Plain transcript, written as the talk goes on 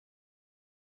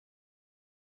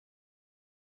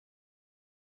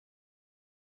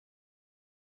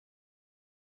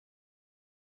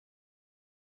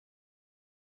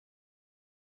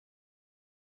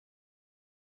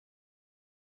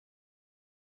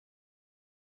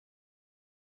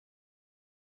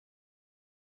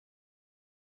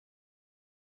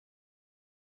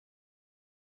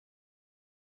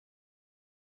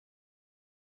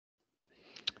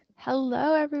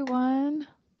Hello, everyone.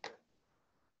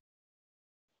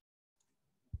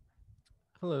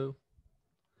 Hello.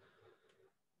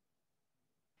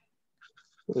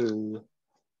 Hello.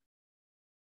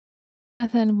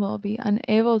 Jonathan will be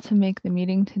unable to make the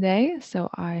meeting today,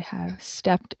 so I have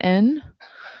stepped in.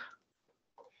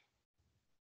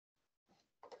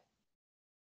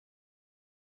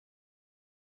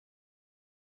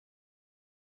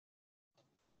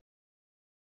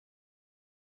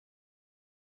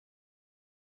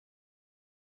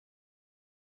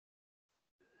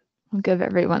 I'll give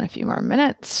everyone a few more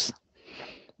minutes.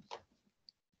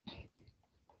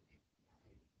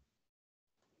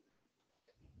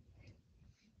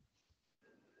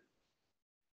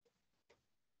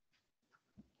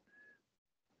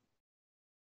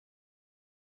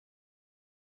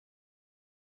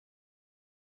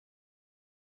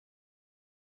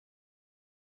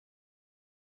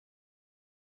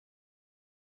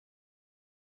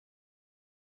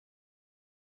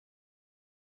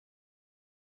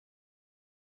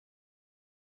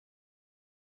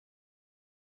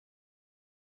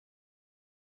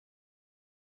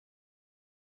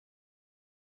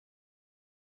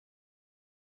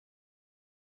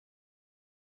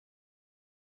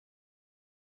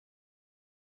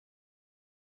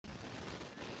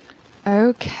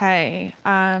 Okay,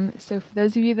 so for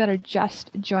those of you that are just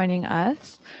joining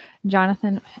us,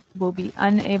 Jonathan will be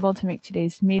unable to make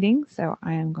today's meeting, so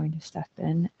I am going to step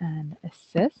in and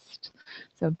assist.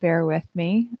 So bear with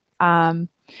me.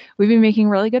 We've been making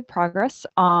really good progress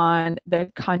on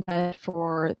the content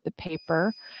for the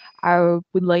paper. I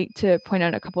would like to point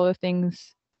out a couple of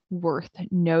things worth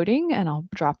noting, and I'll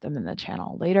drop them in the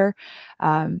channel later.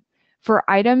 For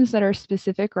items that are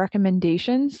specific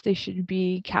recommendations, they should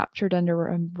be captured under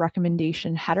a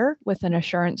recommendation header with an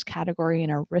assurance category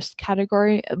and a risk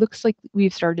category. It looks like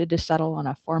we've started to settle on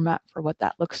a format for what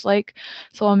that looks like,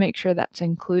 so I'll make sure that's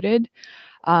included.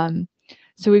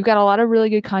 So we've got a lot of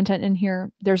really good content in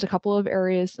here. There's a couple of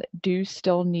areas that do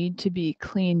still need to be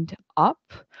cleaned up,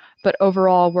 but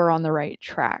overall we're on the right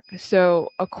track. So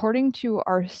according to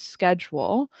our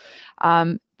schedule,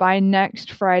 by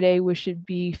next Friday, we should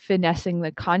be finessing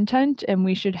the content and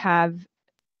we should have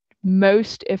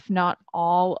most, if not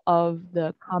all, of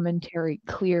the commentary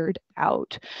cleared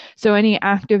out. So any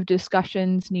active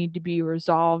discussions need to be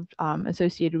resolved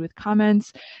associated with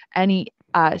comments. Any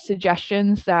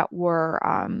suggestions that were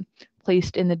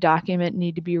placed in the document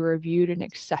need to be reviewed and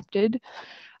accepted.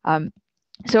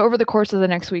 So over the course of the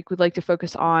next week, we'd like to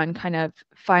focus on kind of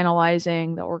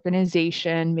finalizing the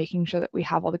organization, making sure that we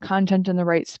have all the content in the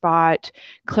right spot,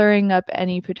 clearing up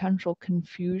any potential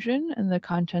confusion in the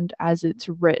content as it's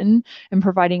written, and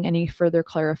providing any further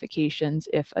clarifications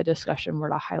if a discussion were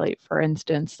to highlight, for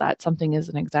instance, that something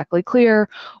isn't exactly clear,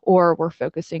 or we're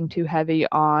focusing too heavy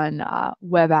on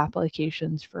web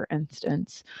applications, for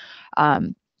instance.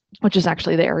 Which is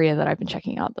actually the area that I've been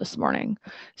checking out this morning.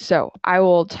 So I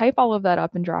will type all of that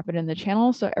up and drop it in the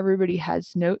channel so everybody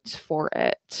has notes for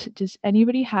it. Does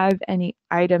anybody have any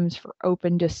items for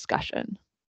open discussion?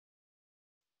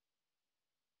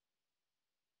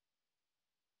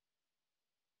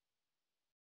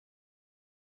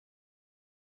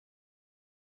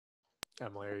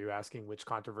 Emily, are you asking which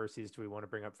controversies do we want to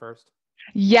bring up first?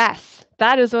 Yes,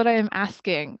 that is what I am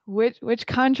asking. Which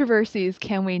controversies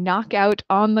can we knock out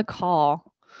on the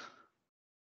call?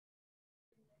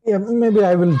 Yeah, maybe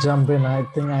I will jump in. I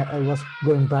think I was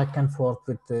going back and forth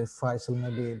with Faisal.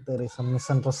 Maybe there is a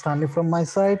misunderstanding from my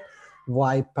side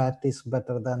why PAT is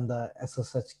better than the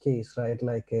SSH keys, right?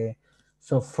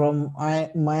 So from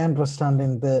my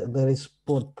understanding, there is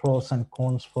both pros and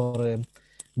cons for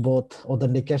both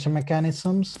authentication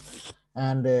mechanisms.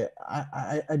 And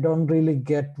I don't really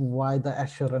get why the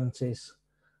assurance is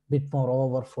a bit more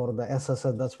over for the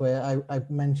SSH. That's why I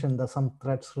mentioned that some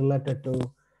threats related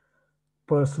to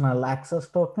personal access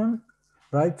token,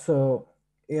 right? So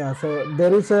yeah, so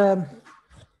there is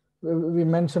we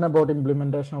mentioned about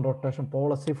implementation of rotation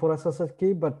policy for SSH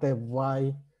key, but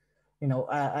why,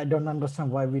 I don't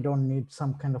understand why we don't need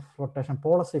some kind of rotation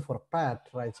policy for PAT,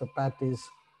 right? So PAT is,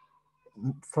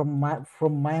 from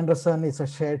my understanding, it's a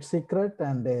shared secret,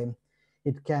 and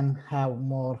it can have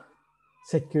more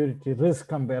security risk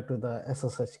compared to the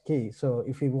SSH key. So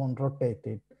if we won't rotate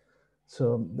it,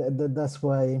 so that's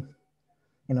why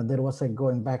there was a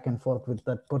going back and forth with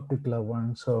that particular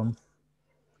one. So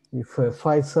if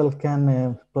Faisal can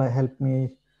help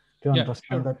me to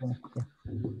understand that one.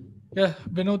 Yeah,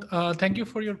 Vinod, thank you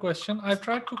for your question. I've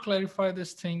tried to clarify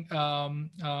this thing on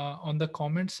the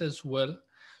comments as well.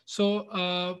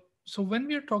 So, when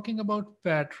we are talking about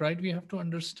PAT, right, we have to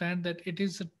understand that it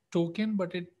is a token,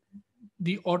 but it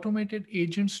the automated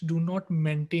agents do not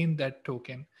maintain that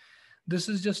token. This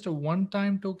is just a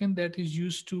one-time token that is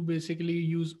used to basically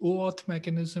use OAuth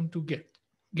mechanism to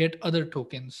get other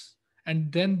tokens.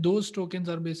 And then those tokens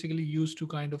are basically used to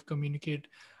kind of communicate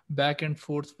back and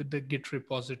forth with the Git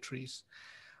repositories.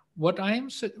 What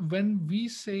when we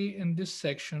say in this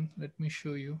section, let me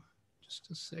show you just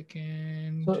a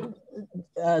second. So,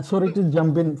 sorry to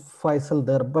jump in, Faisal,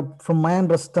 there, but from my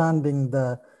understanding,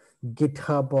 the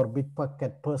GitHub or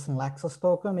Bitbucket personal access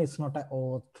token is not an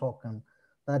OAuth token.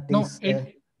 That is,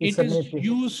 it is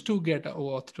used to get a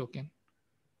OAuth token.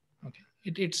 Okay,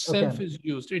 it itself is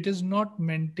used. It is not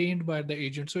maintained by the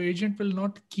agent, so agent will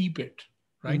not keep it,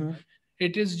 right?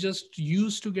 It is just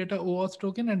used to get a OAuth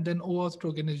token, and then OAuth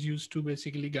token is used to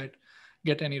basically get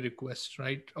any request,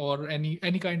 right? Or any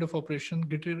kind of operation,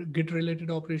 Git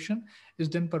related operation is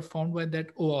then performed by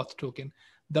that OAuth token.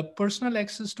 The personal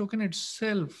access token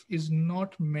itself is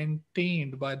not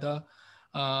maintained by the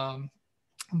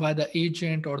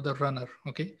agent or the runner.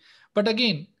 Okay, but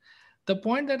again, the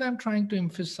point that I'm trying to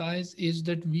emphasize is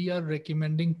that we are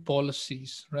recommending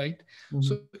policies, right?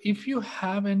 So if you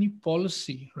have any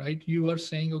policy, right, you are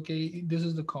saying, okay, this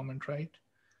is the comment, right?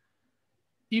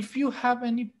 If you have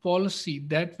any policy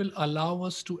that will allow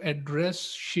us to address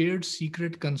shared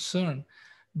secret concern,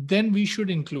 then we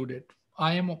should include it.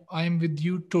 I am with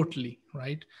you totally,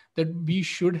 right? That we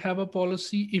should have a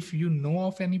policy. If you know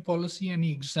of any policy,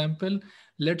 any example,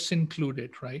 let's include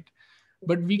it, right?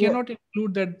 But we cannot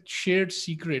include that shared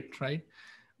secret, right?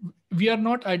 We are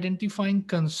not identifying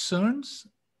concerns.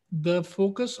 The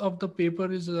focus of the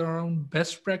paper is around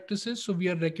best practices. So we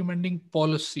are recommending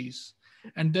policies.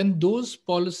 And then those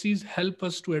policies help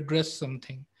us to address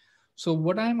something. So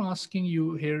what I'm asking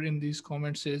you here in these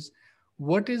comments is,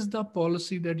 what is the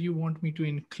policy that you want me to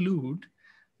include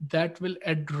that will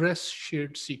address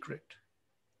shared secret?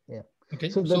 Yeah. Okay.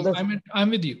 So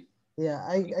I'm with you. Yeah,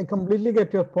 I completely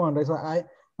get your point. So I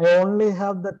only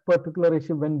have that particular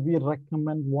issue when we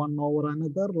recommend one over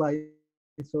another. Like,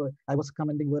 so I was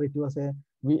commenting where it was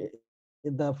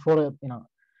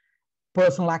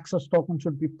personal access token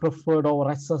should be preferred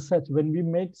over SSH. When we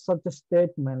make such a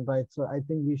statement, right? So I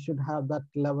think we should have that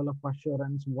level of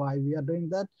assurance why we are doing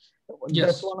that.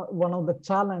 Yes. That's one of the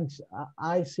challenge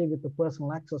I see with the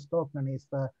personal access token is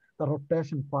the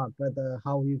rotation part, whether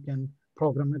how you can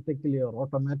programmatically or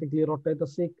automatically rotate a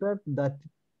secret that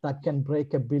can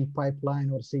break a build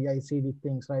pipeline or CI/CD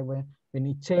things, right? When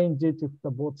you change it, if the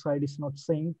both side is not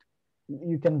synced,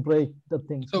 you can break the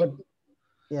things. But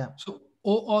yeah. So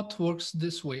OAuth works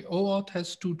this way. OAuth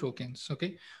has two tokens,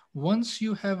 okay? Once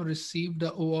you have received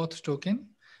the OAuth token,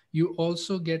 you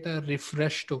also get a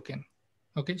refresh token,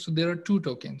 okay? So there are two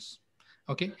tokens,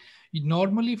 okay?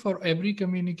 Normally for every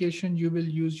communication, you will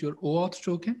use your OAuth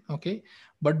token, okay?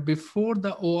 But before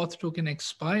the OAuth token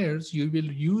expires, you will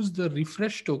use the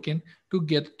refresh token to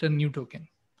get the new token.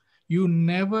 You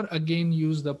never again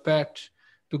use the PAT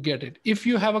to get it. If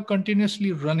you have a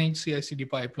continuously running CI/CD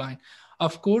pipeline,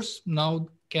 of course, now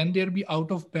can there be out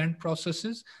of band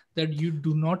processes that you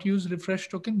do not use refresh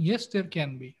token? Yes, there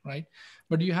can be, right?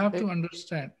 But you have to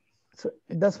understand. So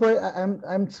that's why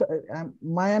I'm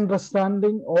my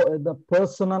understanding or the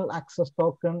personal access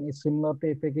token is similar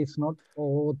to if it is not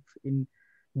OAuth in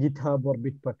GitHub or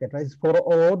Bitbucket, right? For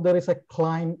OAuth, there is a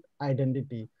client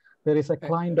identity. There is a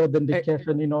client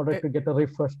authentication in order to get a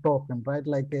refresh token, right?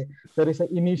 Like there is an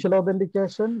initial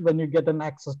authentication when you get an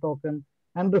access token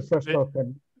and refresh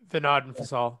token. Vinod and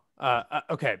Faisal.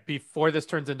 Okay, before this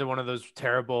turns into one of those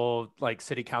terrible like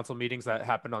city council meetings that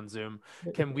happened on Zoom,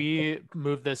 can we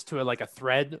move this to a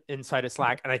thread inside of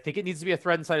Slack? And I think it needs to be a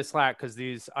thread inside of Slack because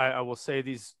these, I will say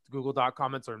these Google Doc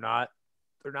comments are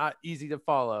they're not easy to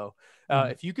follow.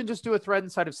 If you can just do a thread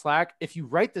inside of Slack, if you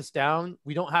write this down,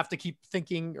 we don't have to keep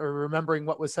thinking or remembering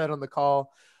what was said on the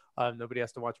call. Nobody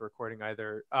has to watch a recording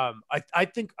either. I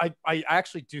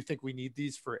actually do think we need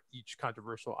these for each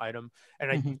controversial item.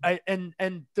 And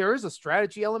and there is a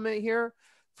strategy element here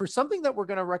for something that we're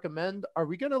going to recommend. Are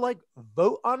we going to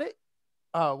vote on it?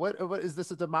 What is this,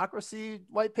 a democracy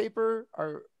white paper?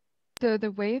 So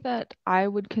the way that I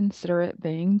would consider it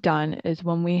being done is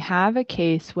when we have a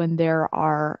case when there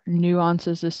are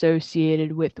nuances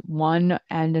associated with one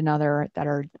and another that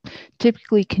are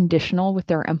typically conditional with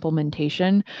their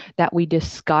implementation, that we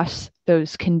discuss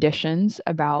those conditions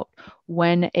about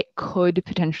when it could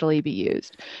potentially be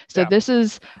used. So this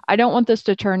is, I don't want this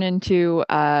to turn into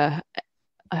a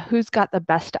who's got the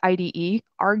best IDE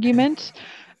argument.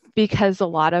 Because a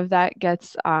lot of that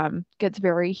gets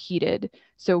very heated.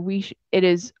 So it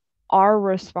is our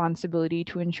responsibility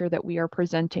to ensure that we are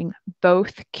presenting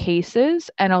both cases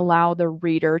and allow the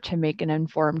reader to make an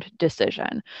informed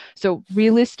decision. So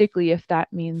realistically, if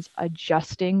that means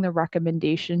adjusting the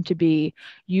recommendation to be,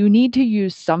 you need to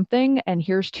use something, and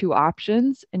here's two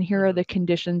options, and here are the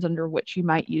conditions under which you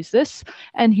might use this,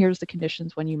 and here's the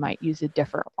conditions when you might use a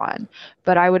different one.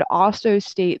 But I would also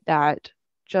state that,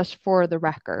 just for the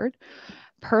record,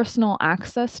 personal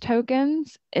access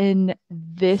tokens in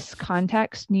this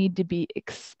context need to be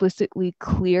explicitly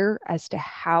clear as to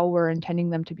how we're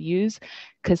intending them to be used,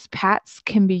 because PATs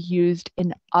can be used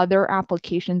in other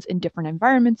applications in different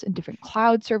environments and different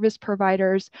cloud service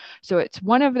providers. So it's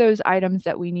one of those items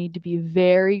that we need to be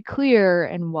very clear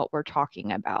in what we're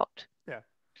talking about. Yeah.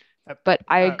 But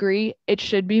I agree, it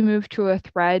should be moved to a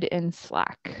thread in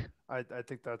Slack. I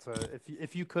think that's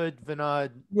if you could, Vinod.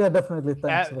 Yeah, definitely.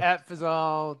 Thanks. At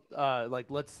Fazal, like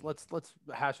let's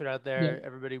hash it out there. Yeah.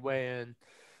 Everybody weigh in.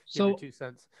 So, give your 2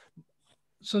 cents.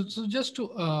 So just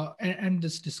to end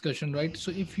this discussion, right?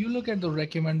 So if you look at the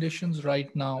recommendations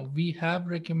right now, we have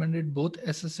recommended both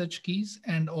SSH keys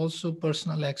and also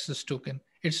personal access token.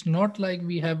 It's not like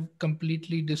we have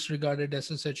completely disregarded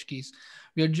SSH keys.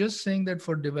 We are just saying that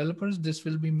for developers, this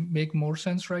will make more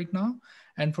sense right now.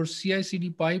 And for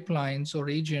CI/CD pipelines or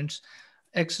agents,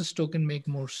 access token make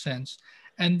more sense.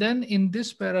 And then in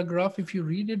this paragraph, if you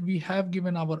read it, we have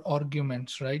given our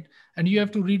arguments, right? And you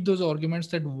have to read those arguments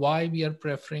that why we are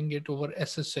preferring it over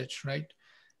SSH, right?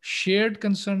 Shared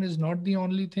concern is not the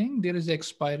only thing. There is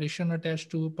expiration attached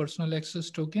to a personal access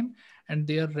token, and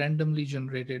they are randomly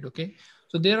generated, okay?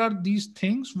 So there are these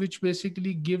things which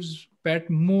basically gives PAT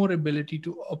more ability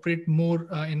to operate more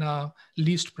in a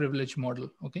least privilege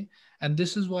model, okay? And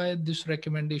this is why this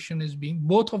recommendation is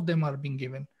both of them are being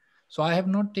given. So I have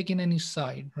not taken any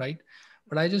side, right?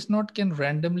 But I just not can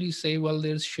randomly say, well,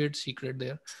 there's shared secret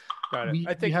there. Got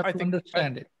it. We have to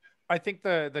understand it. I think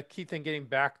the key thing, getting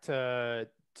back to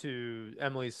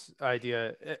Emily's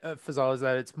idea, Fazal, is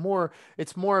that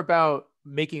it's more about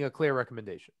making a clear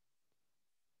recommendation.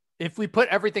 If we put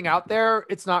everything out there,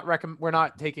 it's not we're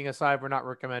not taking a side. We're not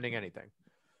recommending anything.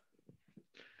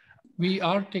 We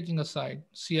are taking a side.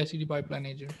 CI/CD pipeline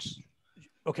agents.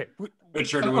 Okay. But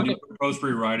sure, would you propose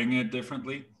rewriting it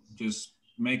differently? Just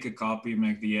make a copy,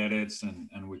 make the edits,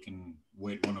 and we can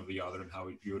weight one or the other and how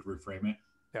you would reframe it.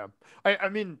 Yeah. I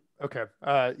mean, okay.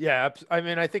 Yeah. I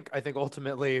mean, I think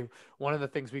ultimately one of the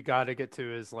things we got to get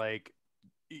to is like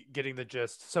getting the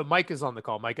gist. So Mike is on the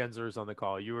call. Mike Enzer is on the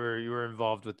call. You were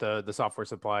involved with the software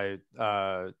supply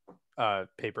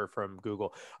paper from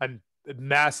Google. I'm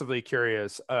massively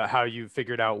curious how you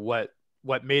figured out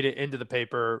what made it into the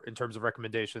paper in terms of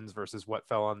recommendations versus what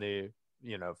fell on the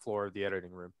floor of the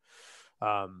editing room.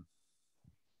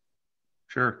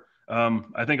 Sure.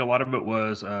 I think a lot of it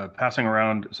was passing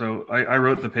around. So I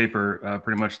wrote the paper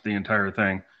pretty much the entire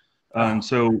thing.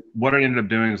 So what I ended up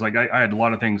doing is like I had a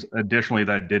lot of things additionally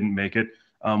that didn't make it.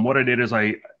 What I did is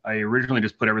I originally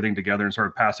just put everything together and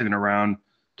started passing it around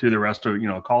to the rest of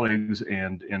colleagues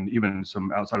and even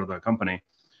some outside of the company,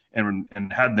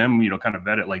 and had them kind of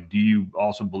vet it, like, do you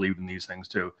also believe in these things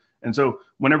too? And so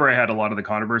whenever I had a lot of the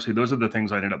controversy, those are the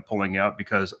things I ended up pulling out,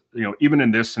 because even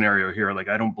in this scenario here, like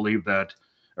I don't believe that,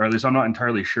 or at least I'm not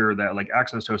entirely sure that like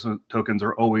access tokens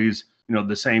are always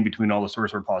the same between all the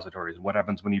source repositories. What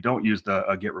happens when you don't use the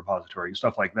Git repository,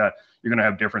 stuff like that? You're going to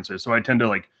have differences. So I tend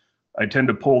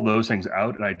to pull those things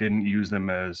out, and I didn't use them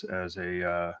as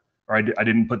a or I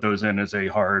didn't put those in as a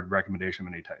hard recommendation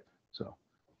of any type. So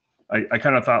I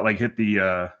kind of thought like hit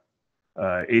the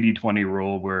 80-20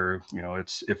 rule, where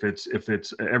it's if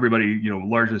it's everybody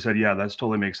largely said, yeah, that's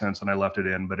totally makes sense, and I left it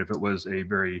in. But if it was a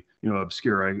very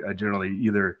obscure, I generally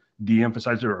either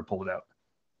de-emphasized it or pulled it out.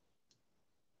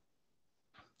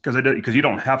 Because you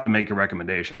don't have to make a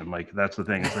recommendation. Like that's the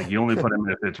thing. It's like you only put them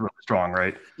if it's really strong,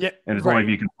 right? Yeah. And it's only if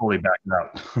you can fully back it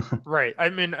out. Right. I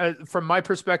mean, from my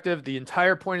perspective, the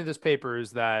entire point of this paper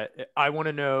is that I want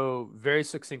to know very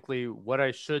succinctly what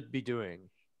I should be doing.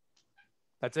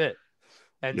 That's it.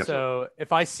 And Yep. So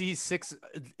if I see 6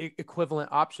 equivalent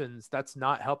options, that's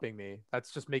not helping me.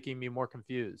 That's just making me more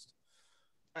confused.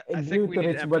 I think we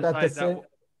need to emphasize that.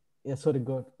 Yeah, sorry,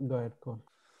 go ahead.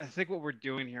 I think what we're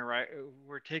doing here, right?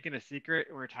 We're taking a secret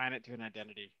and we're tying it to an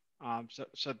identity.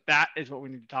 So that is what we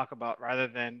need to talk about, rather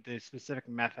than the specific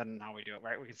method and how we do it,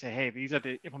 right? We can say, hey, these are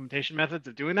the implementation methods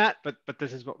of doing that, but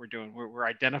this is what we're doing. We're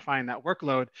identifying that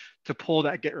workload to pull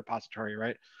that Git repository,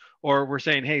 right? Or we're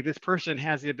saying, hey, this person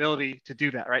has the ability to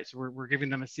do that, right? So we're giving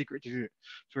them a secret to do it.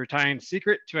 So we're tying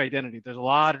secret to identity. There's a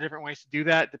lot of different ways to do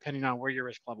that depending on where your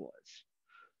risk level is.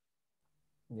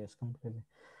 Yes, completely.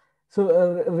 So,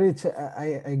 Rich,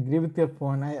 I agree with your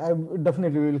point. I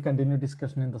definitely will continue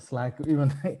discussion in the Slack,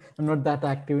 even I'm not that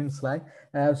active in Slack.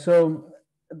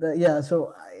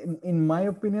 In my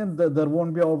opinion, there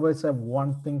won't be always a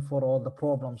one thing for all the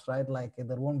problems, right? Like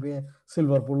there won't be a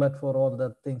silver bullet for all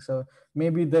the things. So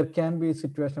maybe there can be a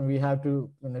situation we have to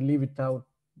leave it out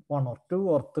one or two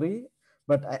or three,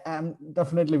 but I am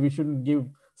definitely we shouldn't give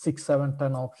 6, 7,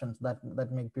 10 options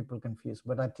that make people confused.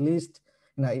 But at least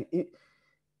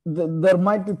there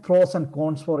might be pros and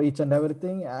cons for each and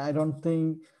everything. I don't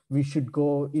think we should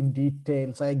go in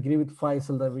details. I agree with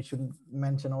Faisal that we should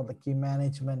mention all the key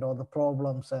management, all the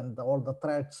problems and all the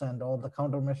threats and all the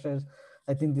countermeasures.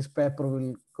 I think this paper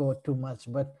will go too much,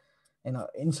 but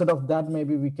instead of that,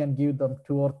 maybe we can give them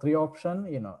 2 or 3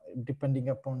 options, depending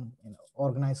upon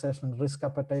organization risk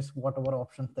appetite, whatever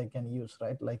options they can use,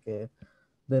 right? Like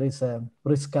there is a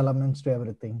risk elements to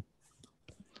everything.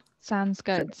 Sounds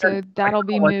good. So that'll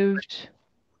be moved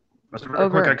real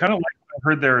quick, I kind of like what I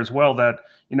heard there as well, that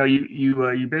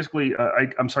you basically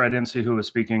I'm sorry, I didn't see who was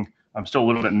speaking. I'm still a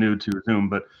little bit new to Zoom,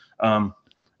 but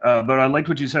I liked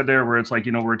what you said there, where it's like,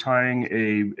 we're tying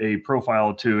a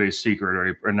profile to a secret,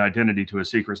 or an identity to a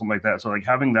secret, something like that. So like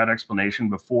having that explanation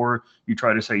before you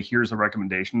try to say, here's the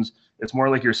recommendations, it's more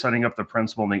like you're setting up the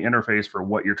principle and the interface for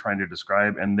what you're trying to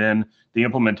describe. And then the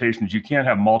implementations, you can't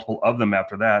have multiple of them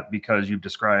after that, because you've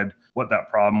described what that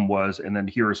problem was. And then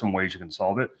here are some ways you can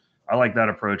solve it. I like that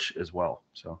approach as well.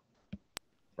 So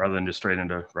rather than just straight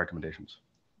into recommendations.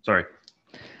 Sorry.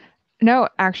 No,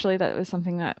 actually, that was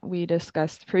something that we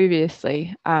discussed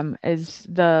previously, is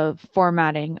the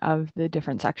formatting of the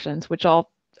different sections, which I'll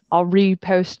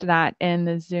repost that in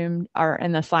the Zoom or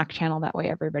in the Slack channel. That way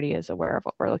everybody is aware of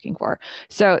what we're looking for.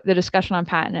 So the discussion on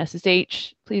patent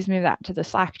SSH, please move that to the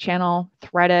Slack channel,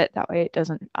 thread it. That way it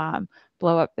doesn't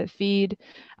blow up the feed.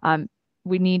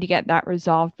 We need to get that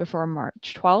resolved before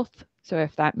March 12th. So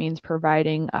if that means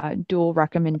providing dual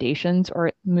recommendations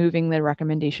or moving the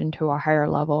recommendation to a higher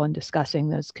level and discussing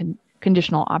those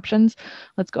conditional options,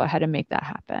 let's go ahead and make that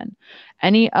happen.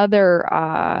 Any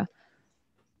other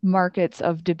markets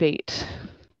of debate?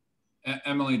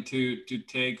 Emily, to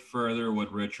take further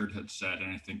what Richard had said,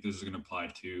 and I think this is going to apply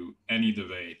to any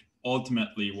debate,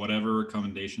 ultimately, whatever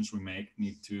recommendations we make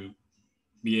need to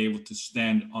be able to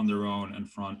stand on their own in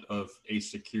front of a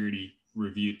security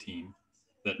review team,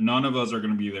 that none of us are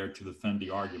going to be there to defend the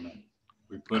argument.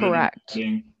 We put Correct. it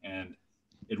in, and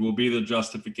it will be the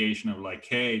justification of like,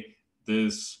 hey,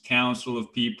 this council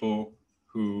of people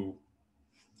who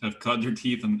have cut their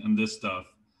teeth on this stuff,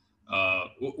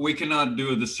 we cannot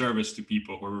do a disservice to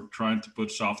people who are trying to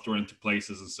put software into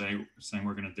places and saying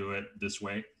we're going to do it this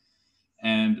way.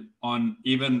 And on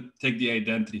even take the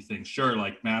identity thing, sure,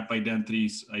 like map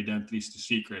identities to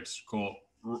secrets, cool,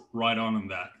 right on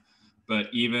that. But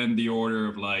even the order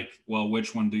of like, well,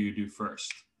 which one do you do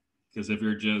first? Because if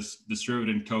you're just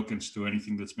distributing tokens to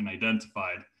anything that's been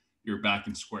identified, you're back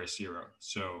in square zero.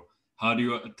 So how do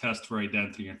you test for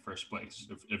identity in first place?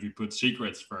 If you put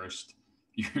secrets first,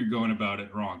 you're going about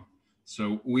it wrong.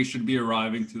 So we should be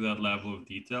arriving to that level of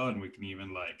detail, and we can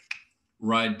even like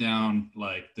write down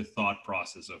like the thought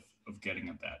process of getting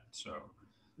at that. So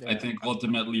yeah. I think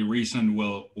ultimately reason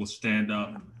will stand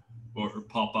up or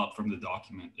pop up from the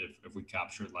document if we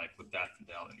capture it like with that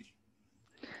fidelity.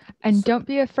 And don't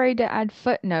be afraid to add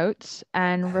footnotes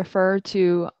and refer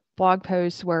to blog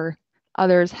posts where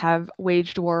others have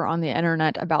waged war on the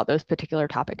internet about those particular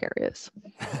topic areas.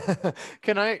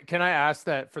 Can I ask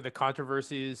that for the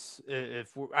controversies,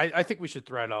 I think we should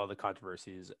thread all the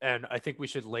controversies, and I think we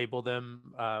should label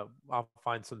them. I'll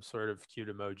find some sort of cute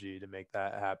emoji to make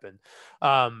that happen.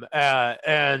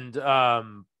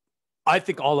 I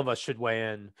think all of us should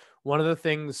weigh in. One of the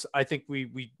things I think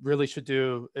we really should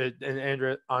do,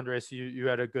 and Andres, you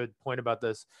had a good point about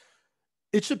this.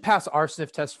 It should pass our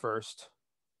sniff test first,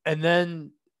 and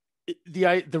then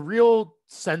the real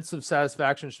sense of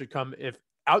satisfaction should come if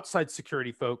outside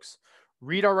security folks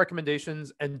read our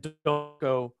recommendations and don't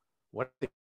go, what are they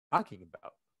talking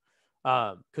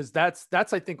about? Because that's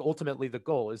I think ultimately the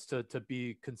goal is to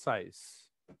be concise.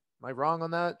 Am I wrong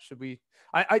on that? Should we?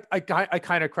 I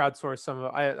kind of crowdsource some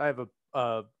of. I have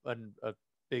a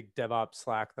big DevOps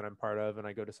Slack that I'm part of, and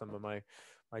I go to some of my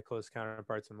close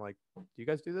counterparts. I'm like, do you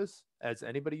guys do this? Has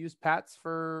anybody used PATS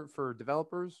for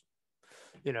developers?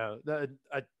 The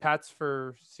PATS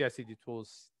for CI/CD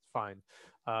tools, fine,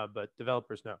 but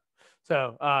developers no.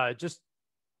 So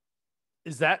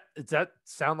does that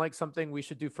sound like something we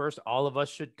should do first? All of us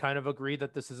should kind of agree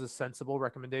that this is a sensible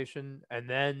recommendation, and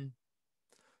then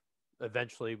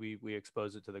eventually we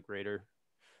expose it to the grader.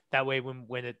 That way,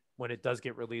 when it does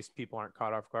get released, people aren't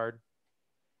caught off guard.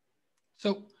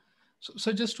 So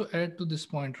just to add to this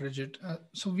point, Rigid,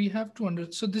 so we have to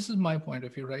so this is my point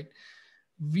of view, right?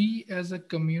 We as a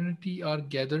community are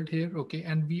gathered here, okay,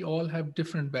 and we all have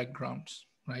different backgrounds,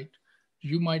 right?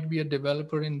 You might be a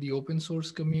developer in the open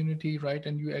source community, right?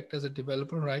 And you act as a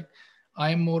developer, right?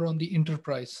 I'm more on the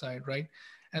enterprise side, right?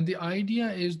 And the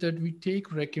idea is that we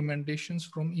take recommendations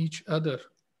from each other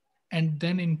and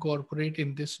then incorporate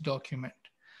in this document.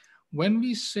 When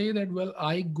we say that, well,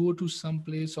 I go to some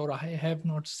place or I have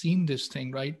not seen this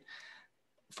thing, right?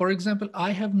 For example,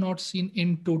 I have not seen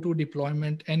in toto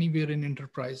deployment anywhere in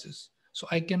enterprises. So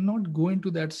I cannot go into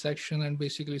that section and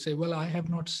basically say, well, I have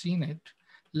not seen it.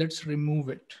 Let's remove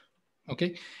it.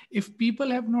 Okay. If people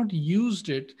have not used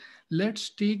it, let's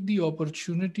take the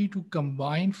opportunity to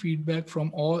combine feedback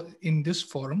from all in this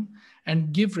forum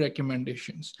and give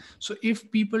recommendations. So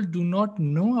if people do not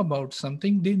know about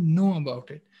something, they know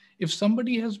about it. If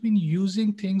somebody has been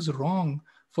using things wrong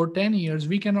for 10 years,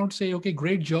 we cannot say, okay,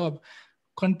 great job.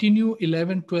 Continue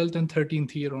 11th, 12th, and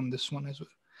 13th year on this one as well.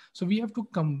 So we have to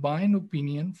combine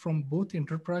opinion from both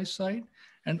enterprise side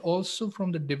and also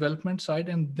from the development side,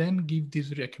 and then give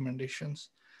these recommendations.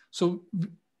 So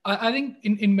I think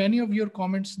in many of your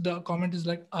comments, the comment is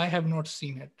like, I have not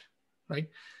seen it, right?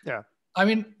 Yeah. I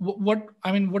mean,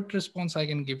 what response I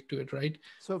can give to it, right?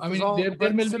 So I mean,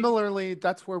 but similarly,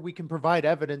 that's where we can provide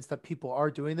evidence that people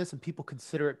are doing this and people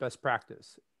consider it best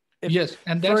practice. Yes,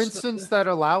 and for instance, that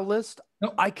allow list,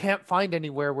 no, I can't find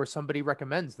anywhere where somebody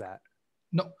recommends that.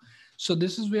 No. So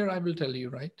this is where I will tell you,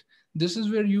 right? This is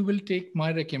where you will take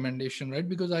my recommendation, right?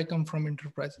 Because I come from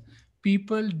enterprise.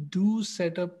 People do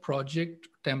set up project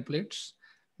templates,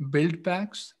 build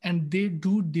packs, and they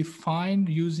do define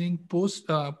using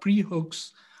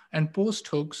pre-hooks and post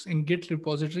hooks in Git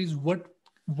repositories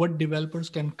what developers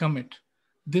can commit.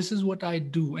 This is what I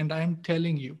do, and I am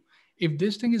telling you, if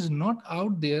this thing is not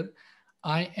out there,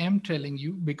 I am telling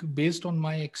you based on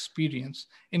my experience.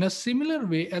 In a similar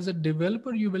way, as a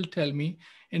developer, you will tell me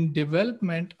in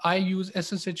development, I use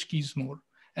SSH keys more.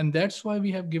 And that's why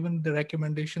we have given the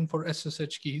recommendation for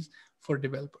SSH keys for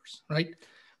developers, right?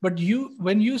 But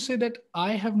when you say that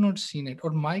I have not seen it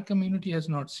or my community has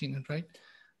not seen it, right?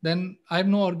 Then I have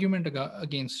no argument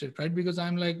against it, right? Because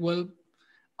I'm like, well,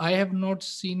 I have not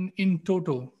seen in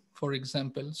toto, for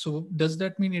example. So does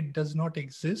that mean it does not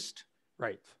exist?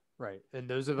 Right. Right. And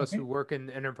those of us who work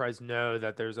in enterprise know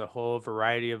that there's a whole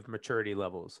variety of maturity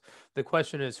levels. The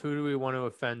question is, who do we want to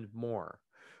offend more?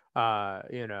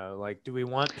 Like, do we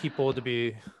want people to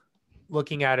be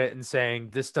looking at it and saying,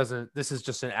 this is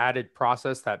just an added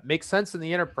process that makes sense in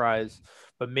the enterprise,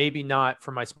 but maybe not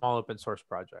for my small open source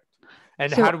project?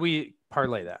 And how do we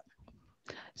parlay that?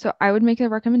 So I would make a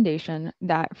recommendation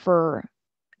that for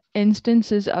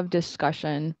instances of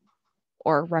discussion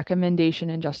or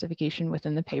recommendation and justification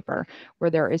within the paper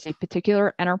where there is a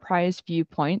particular enterprise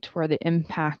viewpoint where the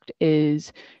impact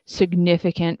is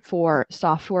significant for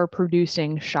software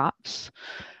producing shops,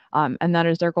 and that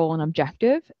is their goal and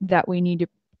objective, that we need to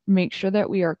make sure that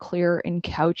we are clear in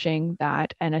couching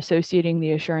that and associating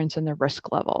the assurance and the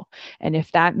risk level. And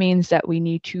if that means that we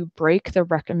need to break the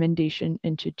recommendation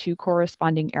into two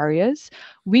corresponding areas,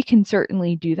 we can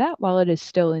certainly do that while it is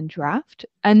still in draft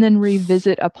and then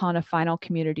revisit upon a final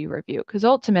community review. Because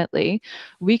ultimately,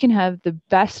 we can have the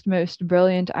best, most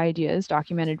brilliant ideas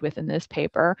documented within this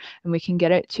paper, and we can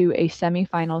get it to a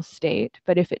semi-final state.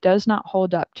 But if it does not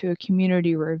hold up to a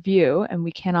community review and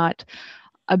we cannot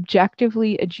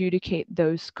objectively adjudicate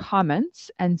those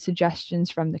comments and suggestions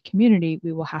from the community,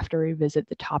 we will have to revisit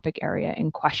the topic area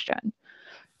in question.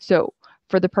 So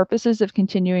for the purposes of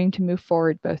continuing to move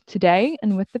forward both today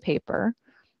and with the paper,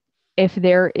 if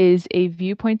there is a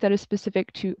viewpoint that is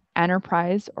specific to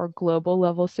enterprise or global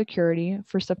level security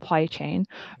for supply chain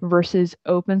versus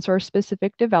open source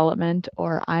specific development,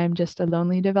 or I'm just a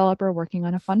lonely developer working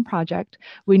on a fun project,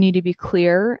 we need to be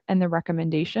clear in the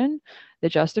recommendation, the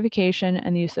justification,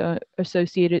 and the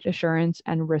associated assurance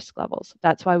and risk levels.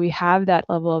 That's why we have that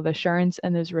level of assurance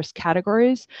and those risk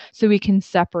categories, so we can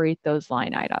separate those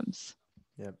line items.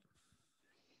 Yep.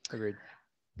 Agreed.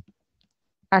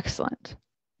 Excellent.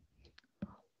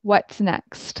 What's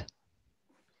next?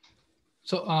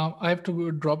 So I have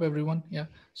to drop everyone. Yeah.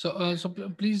 So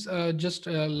please just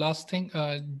last thing,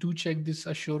 do check this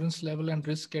assurance level and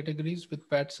risk categories with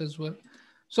Pat's as well.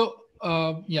 So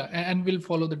yeah, and we'll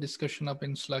follow the discussion up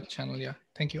in Slack channel. Yeah.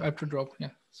 Thank you. I have to drop. Yeah.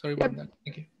 Sorry about that.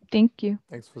 Thank you. Thank you.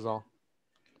 Thanks, Fazal.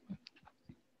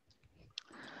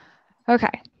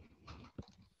 Okay.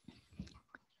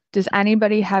 Does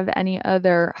anybody have any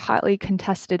other hotly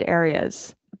contested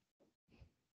areas?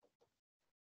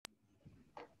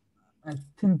 I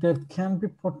think there can be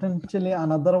potentially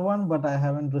another one, but I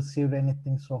haven't received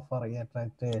anything so far yet.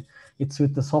 Right? It's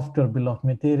with the software bill of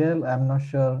material. I'm not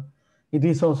sure. It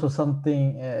is also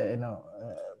something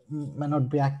may not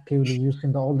be actively used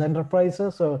in the old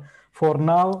enterprises. So for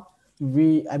now,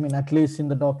 I mean, at least in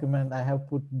the document, I have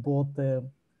put both the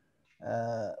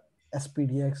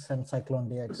SPDX and Cyclone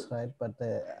DX, right? But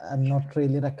I'm not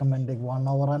really recommending one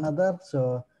over another.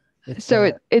 So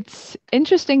it's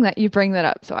interesting that you bring that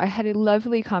up. So I had a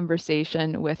lovely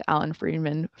conversation with Alan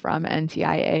Friedman from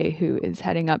NTIA, who is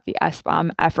heading up the SBOM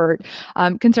effort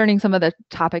concerning some of the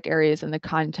topic areas and the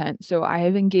content. So I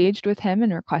have engaged with him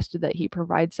and requested that he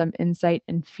provide some insight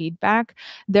and feedback.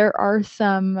 There are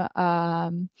some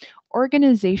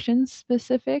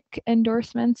organization-specific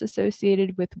endorsements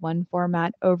associated with one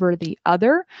format over the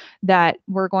other that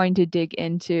we're going to dig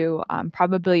into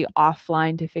probably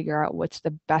offline to figure out what's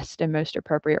the best and most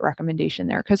appropriate recommendation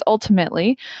there. Because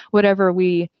ultimately, whatever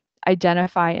we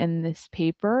identify in this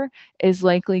paper is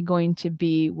likely going to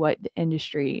be what the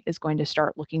industry is going to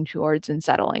start looking towards and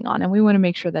settling on. And we want to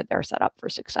make sure that they're set up for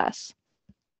success.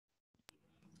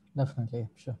 Definitely,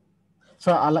 sure.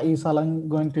 So is Alan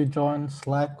going to join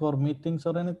Slack or meetings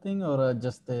or anything, or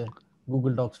just the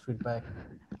Google Docs feedback?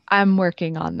 I'm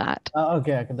working on that.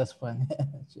 Okay, that's fine.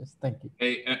 Just thank you.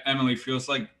 Hey, Emily, feels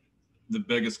like the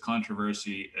biggest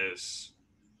controversy is,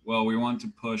 well, we want to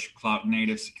push cloud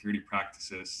native security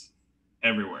practices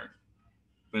everywhere.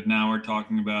 But now we're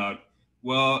talking about,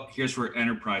 well, here's where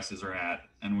enterprises are at,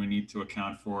 and we need to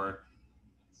account for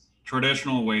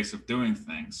traditional ways of doing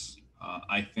things.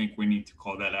 I think we need to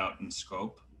call that out in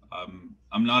scope.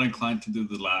 I'm not inclined to do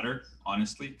the latter,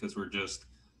 honestly, because we're just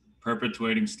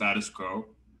perpetuating status quo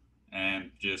and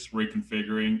just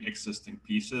reconfiguring existing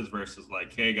pieces versus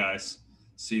like, hey guys,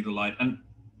 see the light. And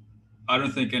I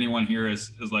don't think anyone here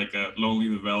is like a lonely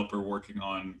developer working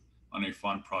on a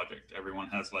fun project. Everyone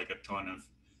has like a ton of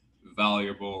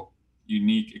valuable,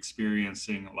 unique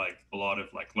experiencing, like a lot of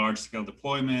like large scale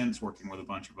deployments, working with a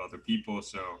bunch of other people.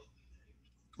 So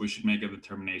we should make a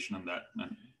determination on that.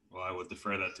 And well, I would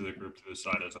defer that to the group to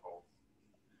decide as a whole.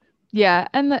 Yeah,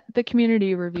 and the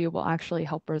community review will actually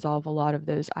help resolve a lot of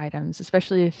those items,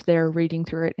 especially if they're reading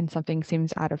through it and something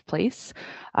seems out of place.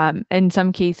 In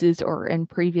some cases or in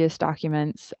previous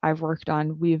documents I've worked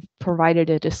on, we've provided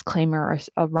a disclaimer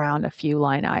around a few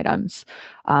line items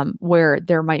where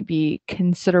there might be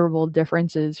considerable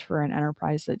differences for an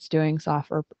enterprise that's doing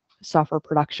software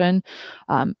production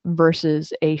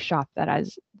versus a shop that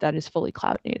is fully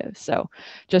cloud native. So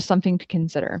just something to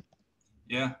consider.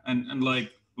 Yeah, and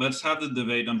like, let's have the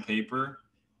debate on paper.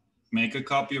 Make a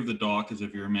copy of the doc as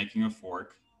if you're making a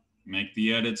fork. Make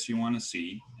the edits you want to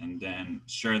see, and then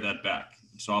share that back.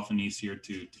 It's often easier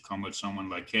to come with someone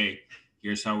like, hey,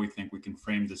 here's how we think we can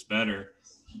frame this better,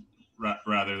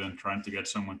 rather than trying to get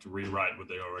someone to rewrite what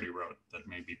they already wrote that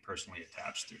may be personally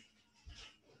attached to.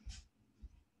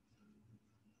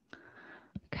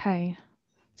 Okay,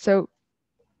 so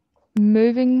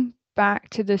moving back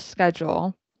to the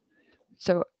schedule.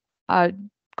 So a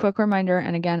quick reminder,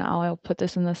 and again, I'll put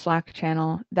this in the Slack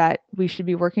channel, that we should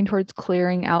be working towards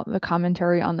clearing out the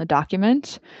commentary on the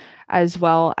document, as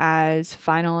well as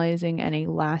finalizing any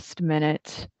last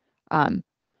minute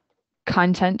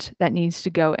content that needs to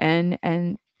go in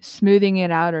and smoothing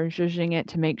it out or zhuzhing it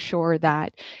to make sure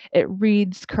that it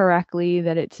reads correctly,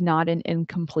 that it's not an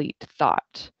incomplete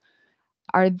thought.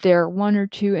 Are there one or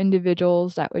two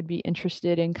individuals that would be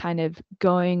interested in kind of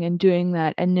going and doing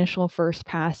that initial first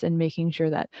pass and making sure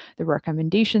that the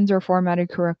recommendations are formatted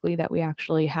correctly, that we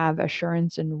actually have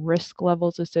assurance and risk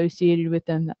levels associated with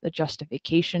them, that the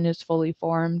justification is fully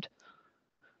formed?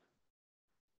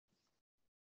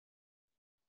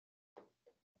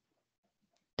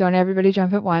 Don't everybody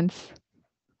jump at once.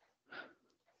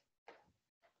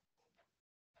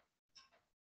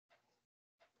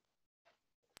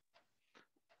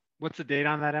 What's the date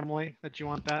on that, Emily, that you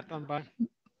want that done by?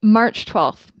 March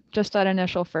 12th, just that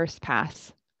initial first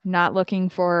pass. Not looking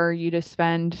for you to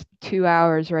spend 2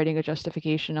 hours writing a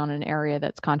justification on an area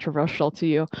that's controversial to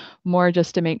you, more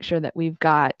just to make sure that we've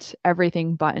got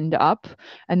everything buttoned up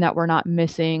and that we're not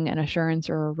missing an assurance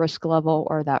or a risk level,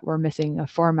 or that we're missing a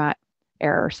format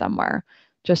error somewhere.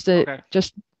 Just a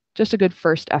good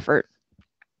first effort.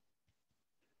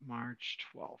 March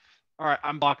 12th. All right,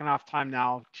 I'm blocking off time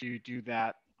now to do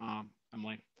that,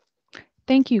 Emily.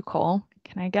 Thank you, Cole.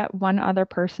 Can I get one other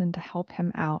person to help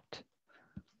him out?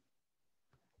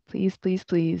 Please, please,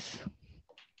 please.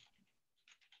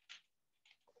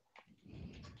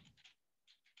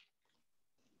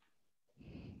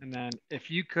 And then if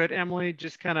you could, Emily,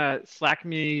 just kind of Slack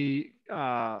me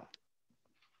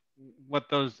what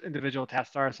those individual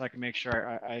tasks are so I can make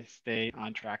sure I stay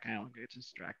on track and I don't get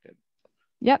distracted.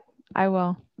 Yep, I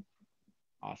will.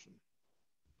 Awesome.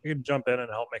 You can jump in and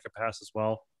help make a pass as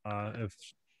well.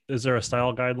 Is there a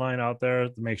style guideline out there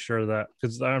to make sure that,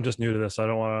 because I'm just new to this, I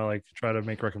don't want to like try to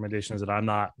make recommendations that I'm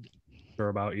not sure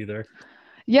about either.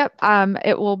 Yep,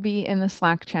 it will be in the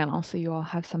Slack channel, so you all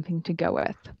have something to go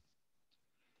with.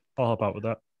 I'll help out with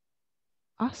that.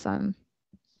 Awesome.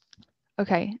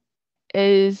 Okay,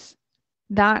 is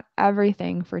that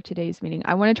everything for today's meeting?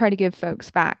 I want to try to give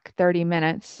folks back 30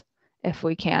 minutes if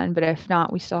we can, but if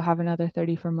not, we still have another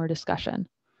 30 for more discussion.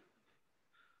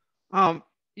 I've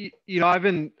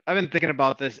been thinking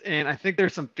about this, and I think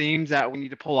there's some themes that we need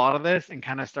to pull out of this and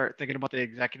kind of start thinking about the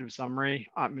executive summary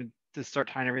to start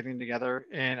tying everything together.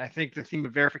 And I think the theme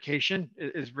of verification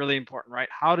is really important, right?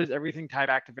 How does everything tie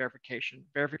back to verification?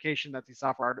 Verification that the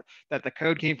software, that the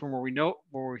code came from where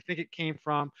we think it came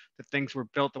from, that things were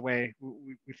built the way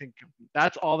we think.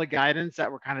 That's all the guidance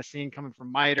that we're kind of seeing coming from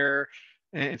MITRE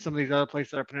and some of these other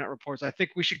places that are putting out reports. I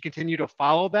think we should continue to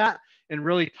follow that and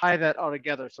really tie that all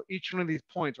together. So each one of these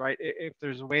points, right? If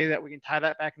there's a way that we can tie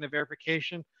that back into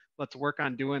verification, let's work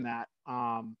on doing that.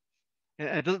 And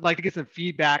I'd like to get some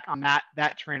feedback on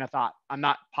that train of thought. I'm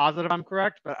not positive I'm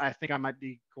correct, but I think I might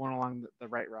be going along the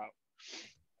right route.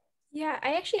 Yeah,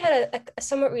 I actually had a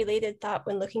somewhat related thought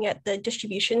when looking at the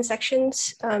distribution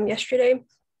sections yesterday,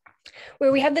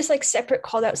 where we have this like separate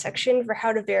called out section for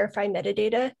how to verify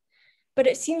metadata. But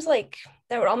it seems like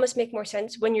that would almost make more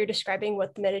sense when you're describing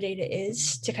what the metadata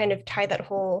is to kind of tie that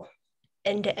whole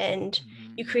end to end.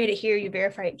 You create it here, you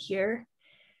verify it here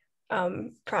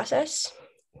process.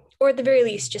 Or at the very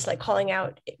least, just like calling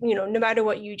out, no matter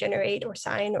what you generate or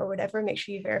sign or whatever, make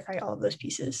sure you verify all of those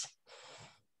pieces.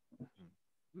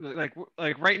 Like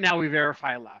right now we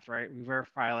verify left, right? We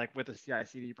verify like with the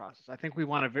CI/CD process. I think we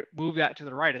want to move that to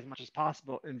the right as much as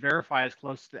possible and verify as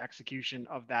close to the execution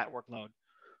of that workload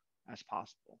as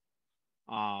possible.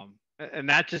 And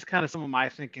that's just kind of some of my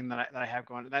thinking that I have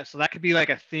going. So that could be like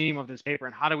a theme of this paper.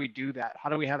 And how do we do that? How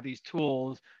do we have these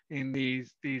tools in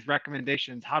these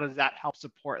recommendations? How does that help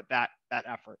support that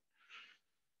effort?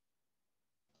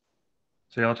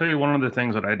 So I'll tell you one of the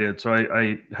things that I did. So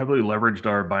I heavily leveraged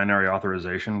our binary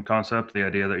authorization concept, the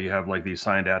idea that you have like these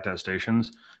signed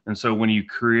attestations. And so when you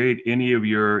create any of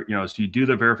your, so you do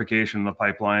the verification in the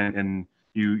pipeline and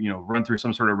you run through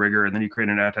some sort of rigor, and then you create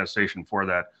an attestation for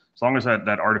that. As long as that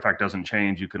artifact doesn't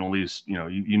change, you can at least,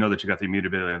 you know that you got the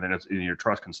immutability, and then your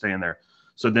trust can stay in there.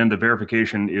 So then the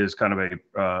verification is kind of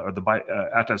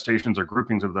attestations or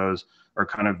groupings of those are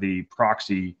kind of the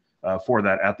proxy for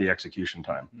that at the execution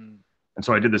time. Mm-hmm. And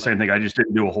so I did the same thing. I just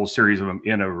didn't do a whole series of them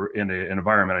in an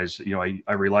environment.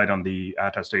 I relied on the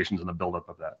attestations and the buildup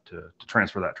of that to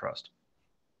transfer that trust.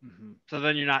 Mm-hmm. So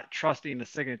then you're not trusting the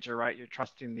signature, right? You're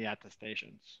trusting the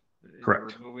attestations.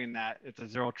 Correct. You're removing that. It's a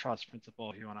zero trust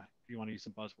principle if you want to use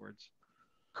some buzzwords.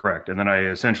 Correct. And then I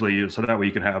essentially use, so that way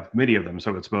you can have many of them.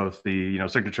 So it's both the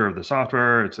signature of the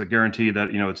software, it's a guarantee that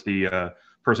it's the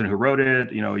person who wrote it,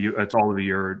 it's all of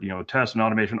your tests and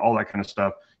automation, all that kind of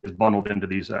stuff is bundled into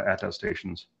these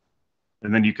attestations.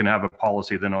 And then you can have a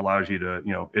policy that allows you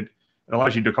to, it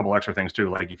allows you to do a couple extra things too.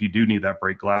 Like if you do need that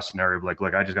break glass scenario, like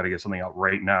I just got to get something out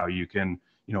right now, you can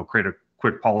create a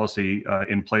quick policy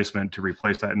in placement to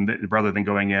replace that, and rather than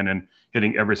going in and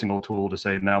hitting every single tool to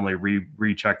say not only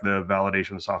recheck the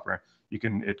validation of the software,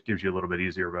 it gives you a little bit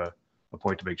easier of a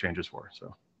point to make changes for.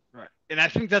 So. Right. And I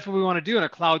think that's what we want to do in a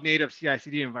cloud native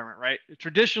CI/CD environment, right?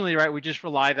 Traditionally, right, we just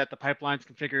rely that the pipeline's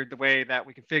configured the way that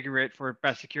we configure it for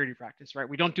best security practice, right?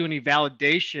 We don't do any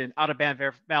validation, out-of-band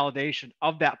validation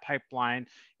of that pipeline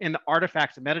and the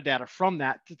artifacts and metadata from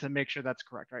that to make sure that's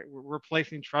correct, right? We're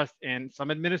placing trust in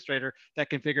some administrator that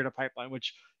configured a pipeline,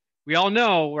 which we all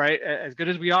know, right? As good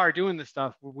as we are doing this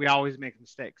stuff, we always make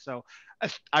mistakes. So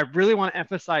I really want to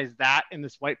emphasize that in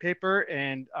this white paper.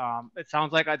 And it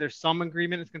sounds like there's some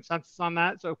agreement and consensus on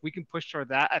that. So if we can push toward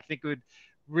that, I think it would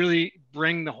really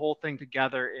bring the whole thing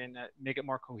together and make it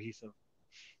more cohesive.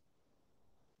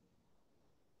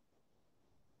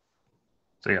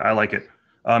 So yeah, I like it.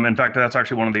 In fact, that's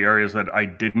actually one of the areas that I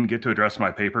didn't get to address in my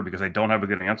paper because I don't have a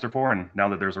good answer for. And now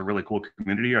that there's a really cool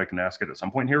community, I can ask it at some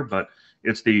point here. But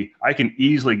it's I can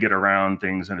easily get around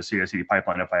things in a CI/CD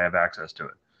pipeline if I have access to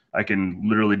it. I can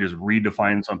literally just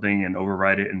redefine something and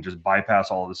override it and just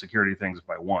bypass all of the security things if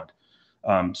I want.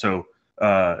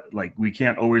 Like we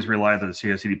can't always rely that the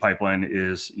CI/CD pipeline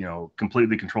is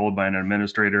completely controlled by an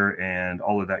administrator and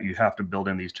all of that. You have to build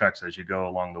in these checks as you go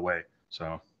along the way.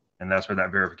 So. And that's where that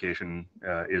verification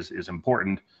is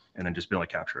important, and then just be able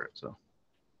to capture it. So.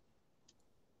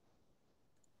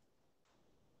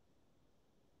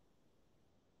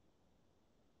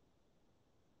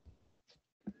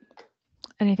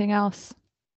 Anything else?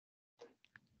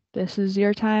 This is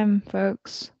your time,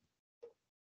 folks.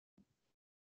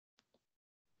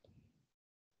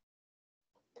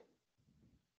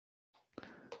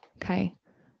 Okay.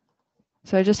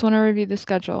 So I just want to review the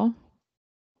schedule.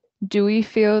 Do we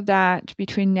feel that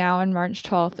between now and March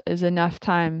 12th is enough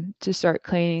time to start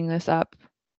cleaning this up?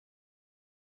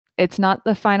 It's not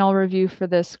the final review for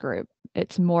this group.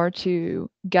 It's more to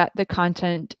get the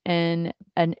content in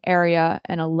an area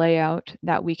and a layout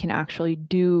that we can actually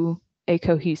do a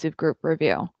cohesive group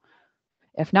review.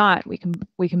 If not, we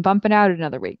can bump it out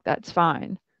another week. That's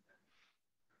fine.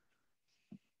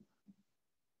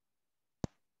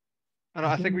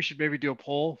 I think we should maybe do a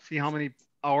poll, see how many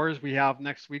hours we have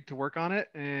next week to work on it,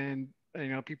 and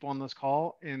people on this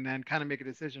call, and then kind of make a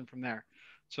decision from there.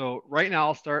 So right now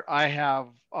I'll start. I have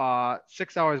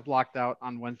 6 hours blocked out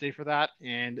on Wednesday for that,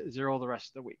 and 0 the rest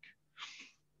of the week.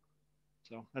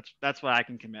 So that's what I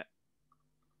can commit.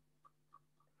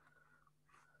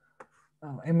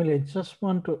 Emily, I just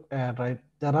want to add, right?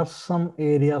 There are some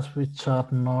areas which are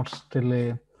not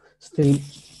still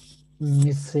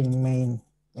missing main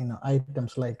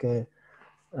items like a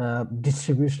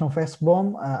distribution of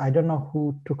SBOM. I don't know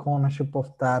who took ownership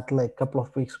of that like a couple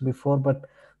of weeks before, but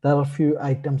there are a few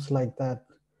items like that.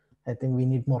 I think we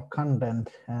need more content,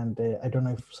 and I don't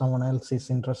know if someone else is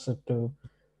interested to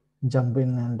jump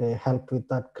in and help with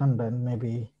that content.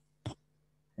 Maybe,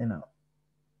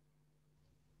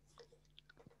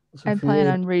 So I plan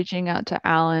on reaching out to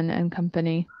Alan and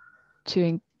company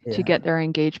to get their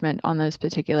engagement on those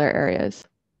particular areas.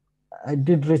 I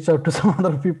did reach out to some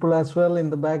other people as well in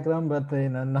the background, but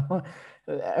now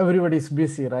everybody's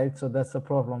busy, right? So that's the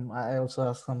problem. I also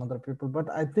asked some other people, but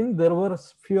I think there were a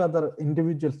few other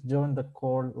individuals joined the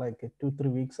call like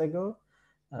 2-3 weeks ago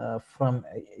from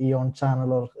Eon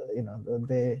channel, or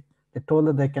they told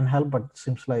that they can help, but it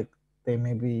seems like they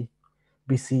may be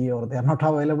busy or they are not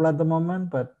available at the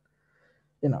moment. But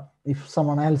if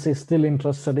someone else is still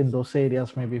interested in those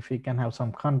areas, maybe if we can have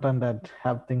some content that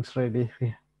have things ready.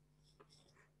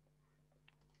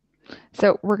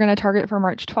 So we're going to target for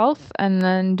March 12th, and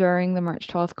then during the March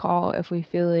 12th call, if we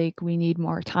feel like we need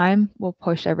more time, we'll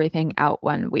push everything out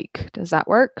 1 week. Does that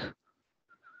work?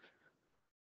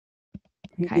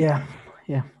 Okay.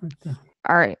 Yeah.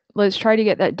 All right, let's try to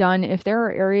get that done. If there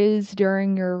are areas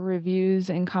during your reviews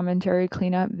and commentary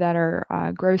cleanup that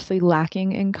are grossly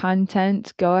lacking in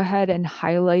content, go ahead and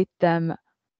highlight them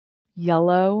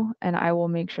yellow, and I will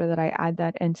make sure that I add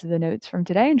that into the notes from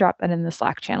today and drop that in the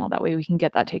Slack channel. That way we can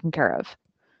get that taken care of.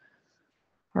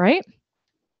 All right?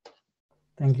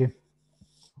 Thank you.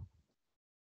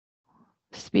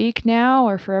 Speak now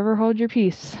or forever hold your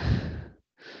peace.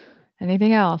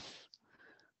 Anything else?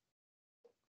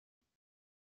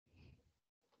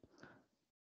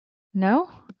 No?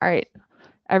 All right.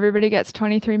 Everybody gets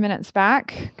 23 minutes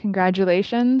back.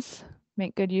 Congratulations.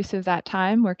 Make good use of that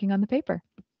time working on the paper.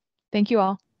 Thank you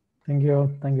all. Thank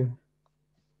you. Thank you.